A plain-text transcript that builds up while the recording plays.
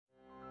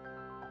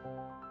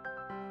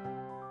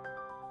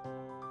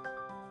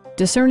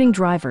discerning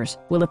drivers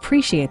will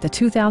appreciate the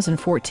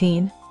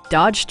 2014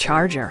 Dodge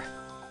Charger.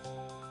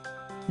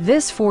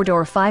 This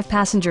four-door,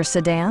 five-passenger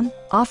sedan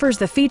offers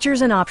the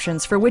features and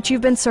options for which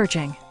you've been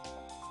searching.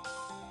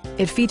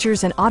 It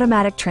features an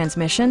automatic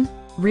transmission,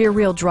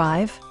 rear-wheel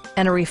drive,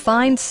 and a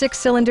refined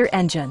six-cylinder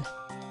engine.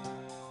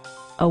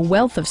 A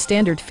wealth of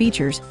standard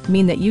features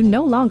mean that you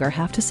no longer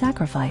have to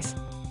sacrifice,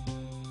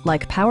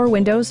 like power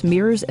windows,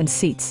 mirrors, and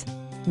seats,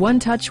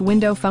 one-touch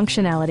window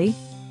functionality,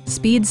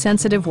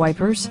 speed-sensitive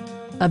wipers,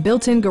 a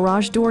built-in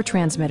garage door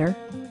transmitter,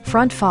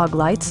 front fog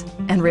lights,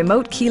 and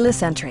remote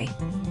keyless entry.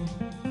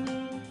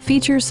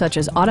 Features such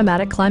as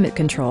automatic climate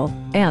control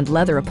and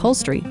leather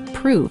upholstery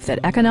prove that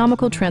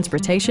economical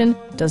transportation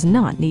does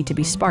not need to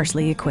be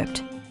sparsely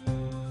equipped.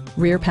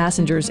 Rear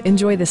passengers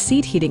enjoy the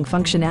seat heating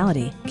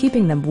functionality,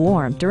 keeping them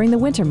warm during the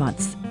winter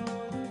months.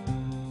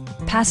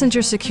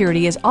 Passenger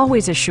security is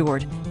always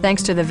assured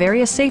thanks to the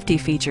various safety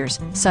features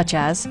such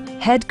as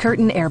head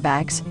curtain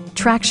airbags,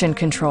 traction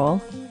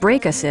control,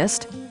 brake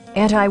assist,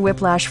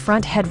 anti-whiplash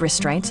front head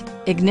restraints,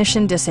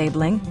 ignition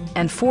disabling,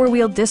 and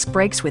four-wheel disc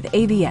brakes with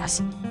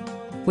ABS.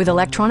 With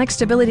electronic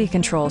stability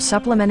control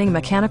supplementing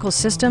mechanical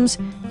systems,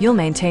 you'll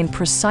maintain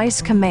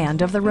precise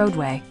command of the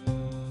roadway.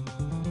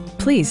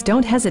 Please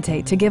don't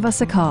hesitate to give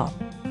us a call.